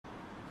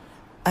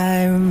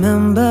I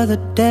remember the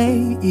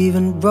day,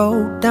 even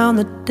wrote down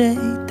the day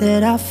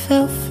that I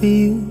fell for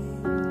you.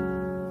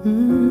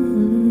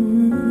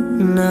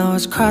 Now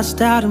it's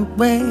crossed out in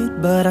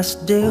red, but I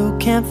still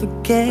can't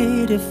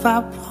forget if I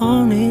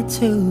wanted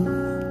to.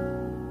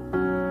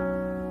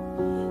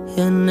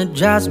 And it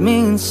drives me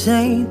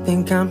insane,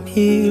 think I'm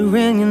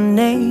hearing your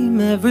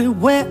name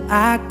everywhere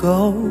I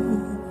go.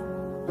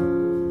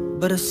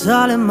 But it's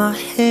all in my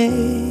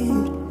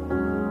head,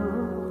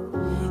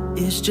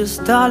 it's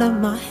just all in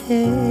my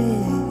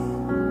head.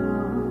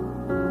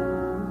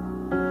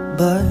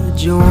 But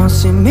you won't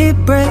see me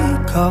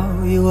break,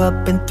 call you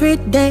up in 3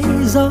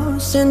 days, or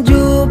send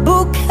you a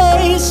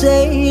bouquet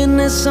saying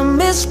it's a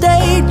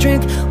mistake.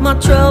 Drink my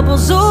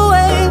troubles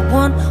away,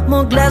 one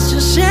more glass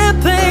of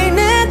champagne.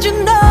 And you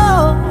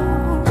know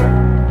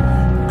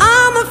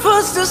I'm the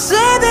first to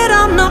say that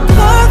I'm not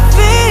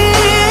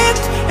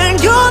perfect,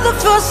 and you're the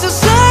first to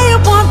say you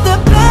want the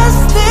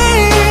best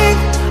thing.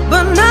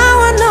 But now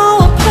I know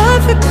a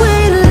perfect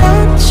way to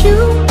let you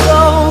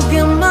go.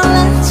 Give my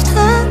last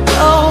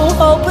hello,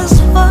 hope it's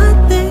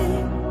worth it.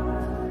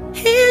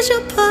 Here's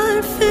your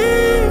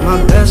perfect. My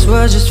best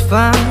was just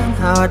fine,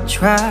 how I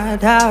tried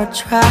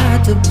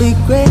to be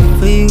great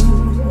for you.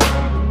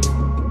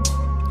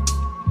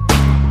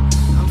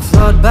 I'm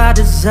flawed by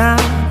design,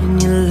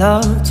 and you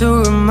love to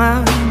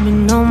remind me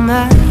no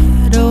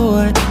matter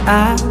what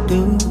I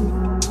do.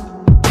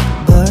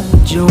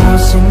 But you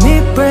won't see me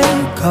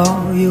break,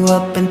 call you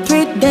up in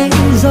 3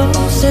 days, or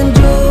send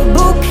you a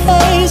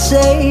bouquet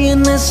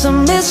saying it's a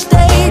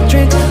mistake.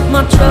 Drink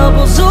my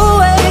troubles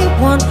away,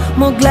 one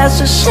more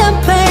glass of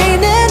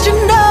champagne. And you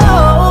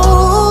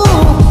know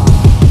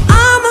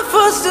I'm the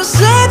first to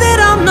say that